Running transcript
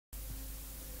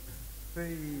3,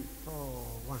 4,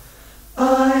 1.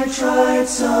 I tried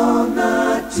so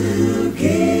not to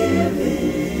give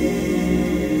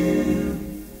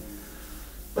in,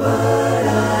 but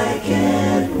I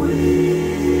can't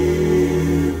win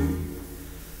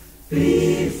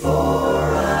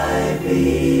before I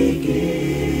begin.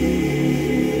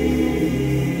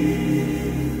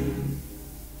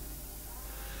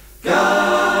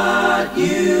 Got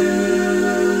you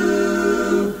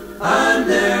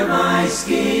under my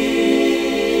skin.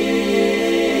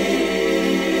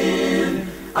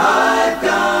 I've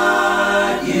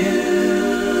got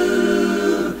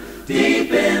you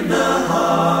deep in the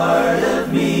heart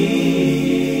of me.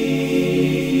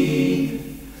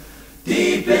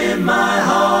 Deep in my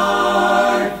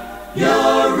heart,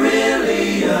 you're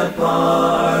really a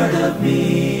part of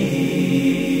me.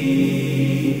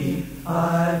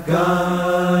 I've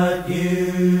got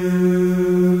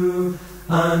you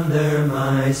under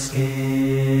my skin.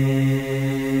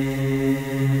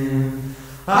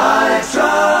 I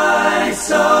tried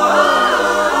so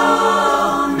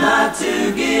not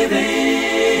to give in.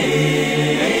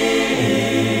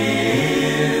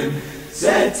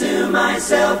 Said to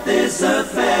myself, this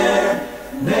affair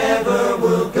never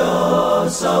will go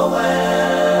so well.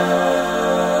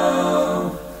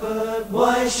 But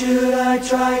why should I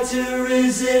try to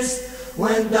resist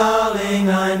when, darling,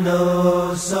 I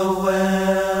know so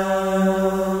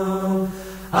well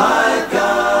I've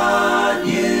got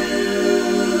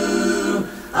you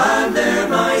under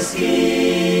my skin.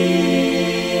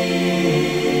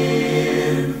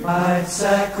 I'd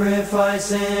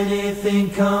sacrifice anything,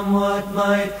 come what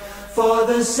might, for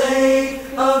the sake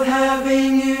of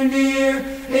having you near,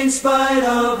 in spite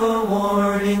of a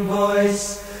warning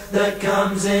voice that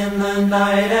comes in the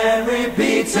night and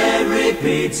repeats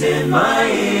in my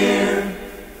ear.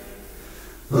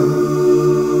 Ooh,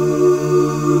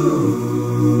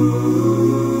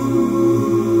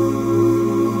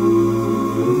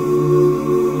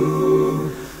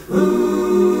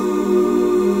 ooh,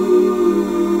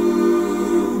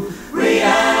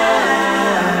 reality.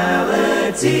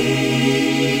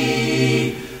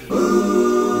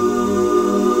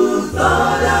 Ooh,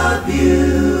 thought of you.